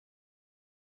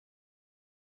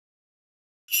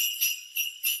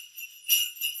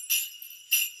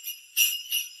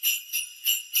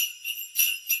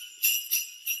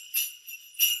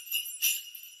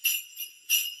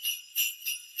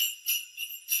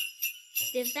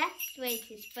The best way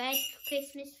to spread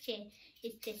Christmas cheer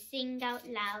is to sing out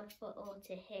loud for all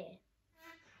to hear.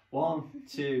 1,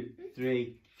 2,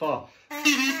 3, 4.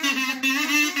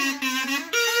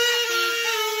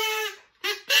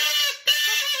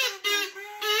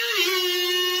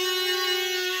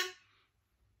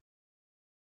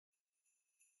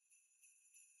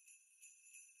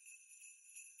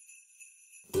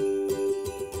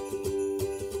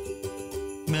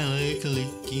 Mele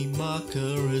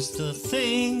Kalikimaka is the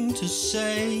thing to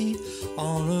say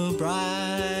on a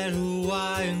bright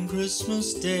Hawaiian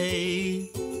Christmas day.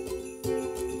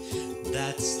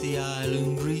 That's the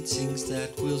island greetings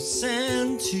that we'll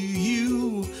send to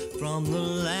you from the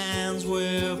lands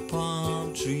where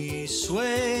palm trees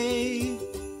sway.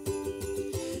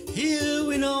 Here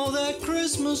we know that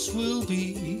Christmas will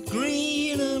be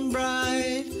green and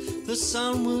bright. The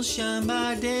sun will shine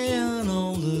by day and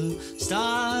all the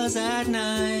stars at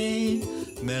night.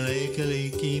 Mele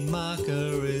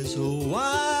Kalikimaka is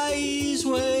Hawaii's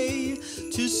way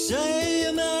to say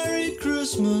a Merry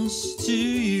Christmas to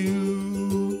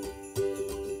you.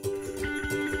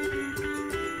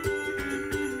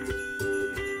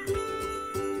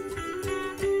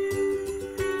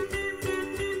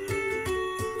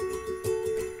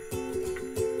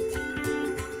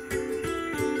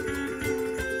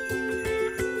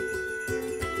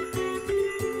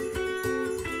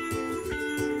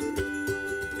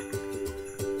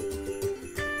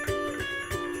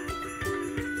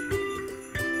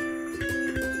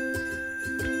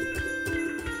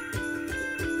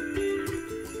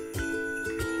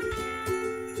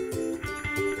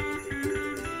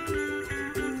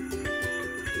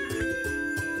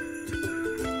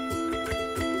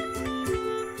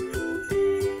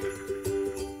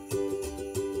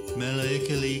 Mele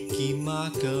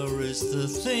Kalikimaka is the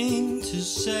thing to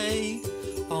say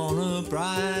on a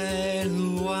bright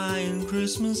Hawaiian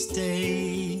Christmas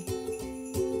day.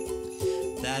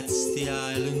 That's the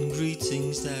island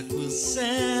greetings that we'll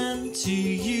send to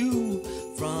you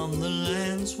from the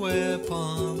lands where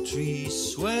palm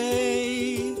trees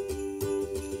sway.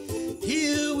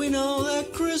 Here we know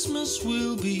that Christmas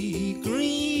will be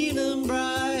green and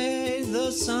bright.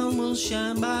 The sun will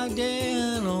shine by day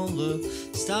and all the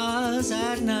stars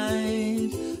at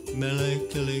night. Mele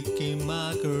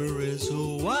Kalikimaka is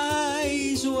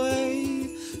Hawaii's way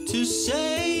to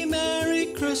say Merry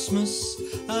Christmas,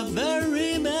 a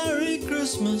very Merry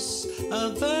Christmas, a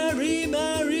very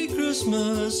Merry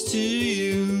Christmas to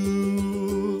you.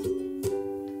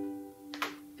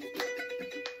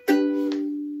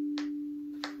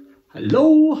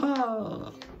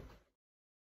 Aloha!